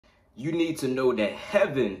You need to know that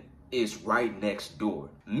heaven is right next door.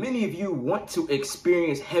 Many of you want to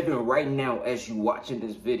experience heaven right now as you watching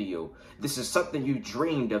this video. This is something you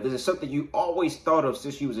dreamed of. This is something you always thought of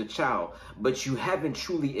since you was a child, but you haven't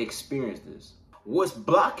truly experienced this. What's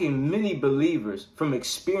blocking many believers from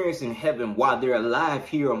experiencing heaven while they're alive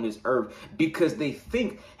here on this earth because they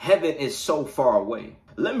think heaven is so far away.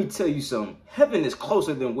 Let me tell you something. Heaven is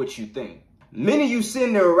closer than what you think. Many of you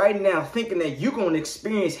sitting there right now thinking that you're going to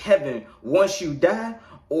experience heaven once you die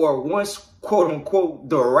or once, quote unquote,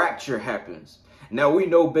 the rapture happens. Now, we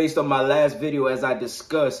know based on my last video, as I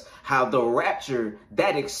discussed, how the rapture,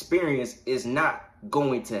 that experience is not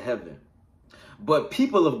going to heaven. But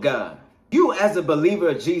people of God, you as a believer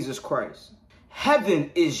of Jesus Christ,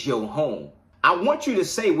 heaven is your home. I want you to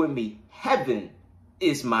say with me, heaven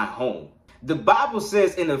is my home. The Bible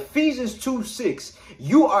says in Ephesians 2:6,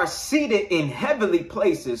 you are seated in heavenly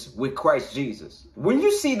places with Christ Jesus. When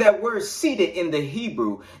you see that word seated in the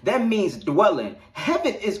Hebrew, that means dwelling.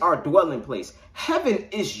 Heaven is our dwelling place. Heaven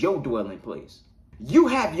is your dwelling place. You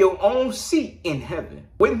have your own seat in heaven.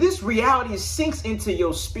 When this reality sinks into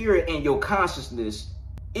your spirit and your consciousness,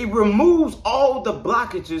 it removes all the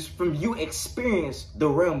blockages from you experience the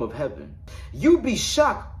realm of heaven. You'd be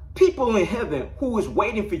shocked. People in heaven who is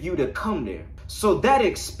waiting for you to come there. So that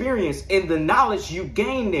experience and the knowledge you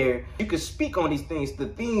gain there, you can speak on these things, the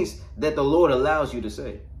things that the Lord allows you to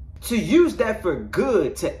say. To use that for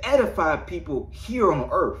good, to edify people here on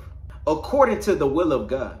earth, according to the will of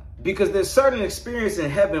God. Because there's certain experience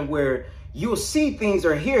in heaven where you'll see things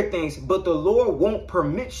or hear things, but the Lord won't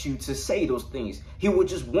permit you to say those things. He will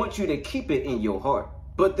just want you to keep it in your heart.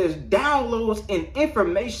 But there's downloads and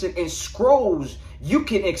information and scrolls you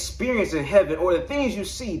can experience in heaven, or the things you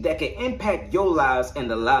see that can impact your lives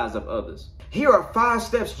and the lives of others. Here are 5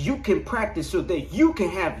 steps you can practice so that you can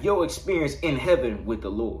have your experience in heaven with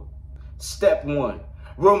the Lord. Step 1,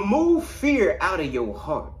 remove fear out of your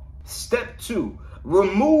heart. Step 2,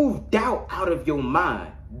 remove doubt out of your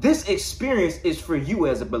mind. This experience is for you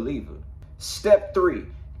as a believer. Step 3,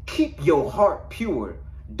 keep your heart pure.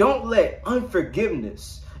 Don't let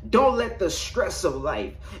unforgiveness, don't let the stress of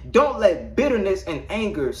life, don't let bitterness and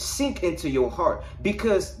anger sink into your heart,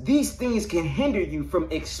 because these things can hinder you from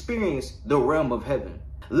experiencing the realm of heaven.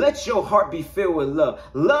 Let your heart be filled with love.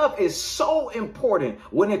 Love is so important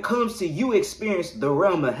when it comes to you experience the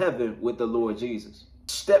realm of heaven with the Lord Jesus.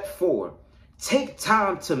 Step 4, take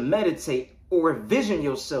time to meditate or envision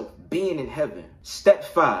yourself being in heaven. Step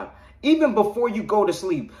 5, even before you go to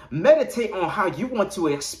sleep, meditate on how you want to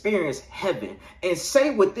experience heaven and say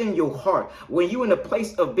within your heart, when you're in a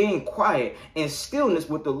place of being quiet and stillness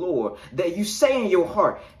with the Lord, that you say in your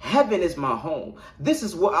heart, heaven is my home. This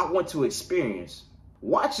is what I want to experience.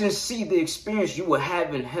 Watch and see the experience you will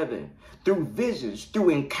have in heaven through visions, through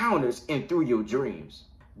encounters, and through your dreams.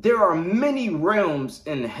 There are many realms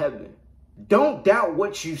in heaven. Don't doubt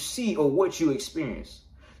what you see or what you experience.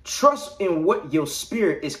 Trust in what your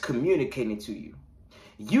spirit is communicating to you.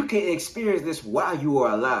 You can experience this while you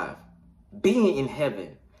are alive, being in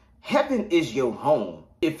heaven. Heaven is your home.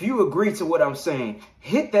 If you agree to what I'm saying,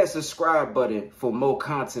 hit that subscribe button for more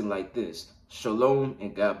content like this. Shalom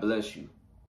and God bless you.